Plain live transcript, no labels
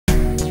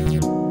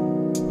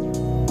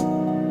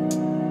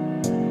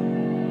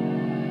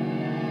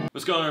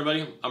What's going on,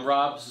 everybody? I'm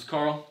Rob, this is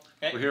Karl.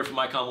 Hey. We're here from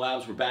MiCOM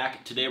Labs. We're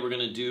back. Today we're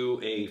going to do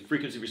a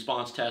frequency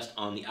response test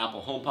on the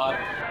Apple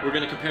HomePod. We're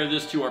going to compare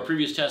this to our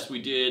previous test. We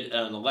did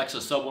an Alexa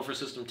subwoofer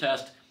system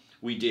test.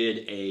 We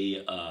did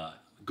a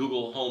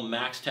Google Home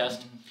Max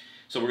test.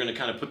 So we're going to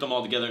kind of put them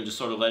all together and just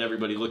sort of let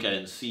everybody look at it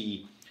and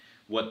see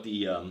what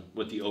the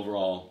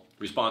overall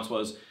response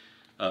was.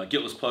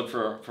 Guiltless plug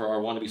for our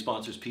wannabe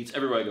sponsors, Pete's.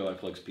 Everywhere I go, I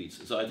plug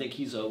Pete's. So I think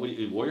he's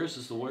Warriors.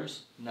 Is the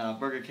Warriors? No,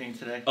 Burger King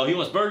today. Oh, he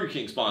wants Burger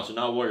King sponsor,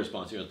 not Warriors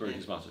sponsor. He wants Burger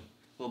King sponsor.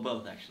 Well,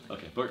 both actually.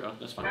 Okay, oh,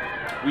 that's fine.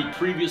 We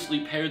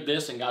previously paired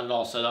this and got it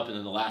all set up, and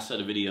in the last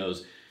set of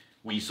videos,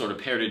 we sort of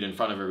paired it in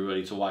front of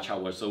everybody to watch how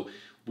it was. So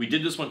we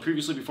did this one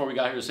previously before we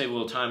got here to save a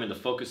little time and to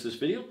focus this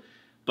video,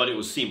 but it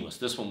was seamless.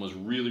 This one was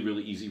really,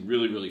 really easy,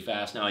 really, really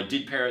fast. Now I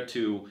did pair it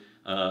to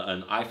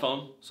an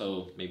iPhone,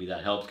 so maybe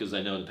that helps because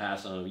I know in the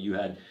past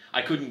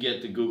I couldn't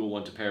get the Google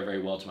one to pair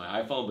very well to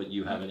my iPhone, but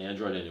you have an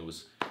Android and it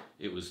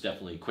was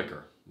definitely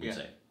quicker, we'd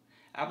say.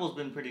 Apple's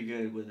been pretty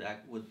good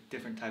with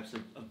different types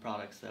of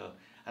products, so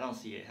I don't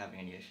see it having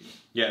any issues.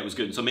 Yeah, it was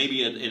good. So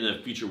maybe in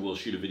the future we'll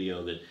shoot a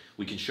video that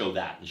we can show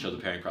that and show the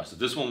pairing process.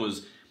 This one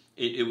was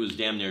it was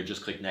damn near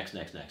just click next,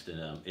 and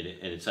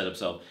it set up.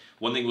 So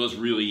one thing was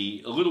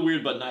really a little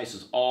weird but nice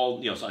is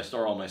all so I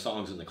store all my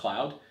songs in the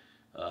cloud.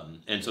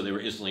 And so they were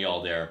instantly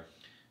all there.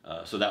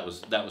 So that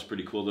was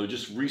pretty cool. Though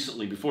just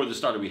recently, before this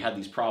started, we had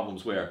these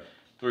problems where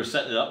we were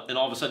setting it up, and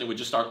all of a sudden it would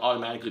just start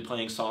automatically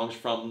playing songs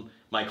from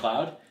my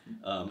cloud,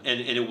 and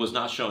it was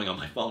not showing on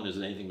my phone as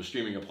anything was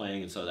streaming or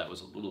playing, and so that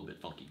was a little bit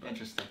funky. But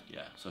interesting.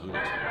 Yeah. So who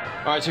knows?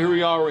 All right. So here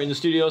we are. We're in the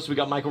studio. So we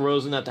got Michael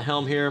Rosen at the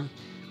helm here.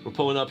 We're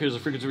pulling up. Here's a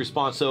frequency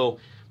response. So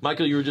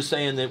Michael, you were just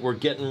saying that we're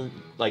getting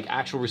like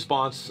actual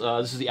response.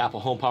 This is the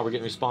Apple HomePod. We're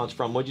getting response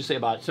from. What'd you say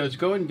about? So it's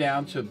going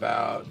down to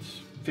about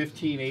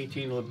 15,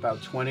 18,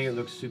 about 20, it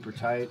looks super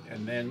tight.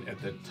 And then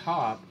at the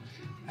top,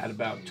 at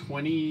about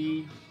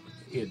 20,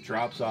 it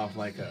drops off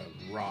like a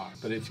rock.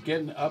 But it's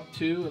getting up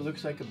to, it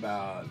looks like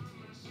about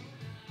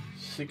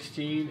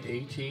 16,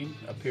 18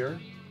 up here.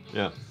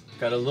 Yeah. It's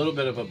got a little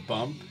bit of a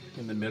bump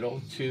in the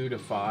middle, 2 to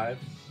 5.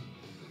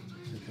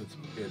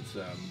 It's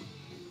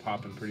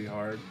popping pretty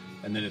hard.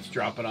 And then it's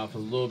dropping off a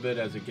little bit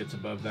as it gets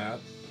above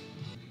that.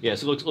 Yeah,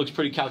 so it looks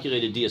pretty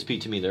calculated DSP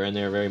to me. They're in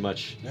there very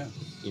much,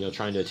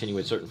 trying to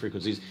attenuate certain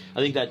frequencies. I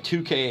think that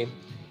 2 to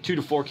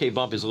 4K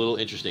bump is a little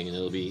interesting,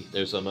 and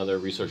there's some other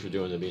research we're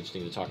doing that'll be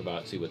interesting to talk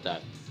about, see what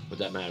that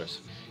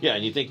matters. Yeah,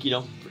 and you think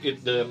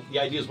the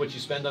idea is what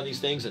you spend on these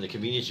things and the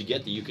convenience you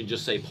get that you can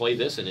just say play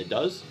this and it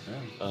does.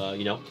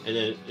 Yeah. And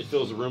it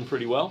fills the room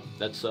pretty well.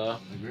 That's I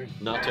agree.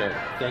 not terrible.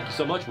 Thank you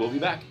so much. We'll be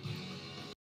back.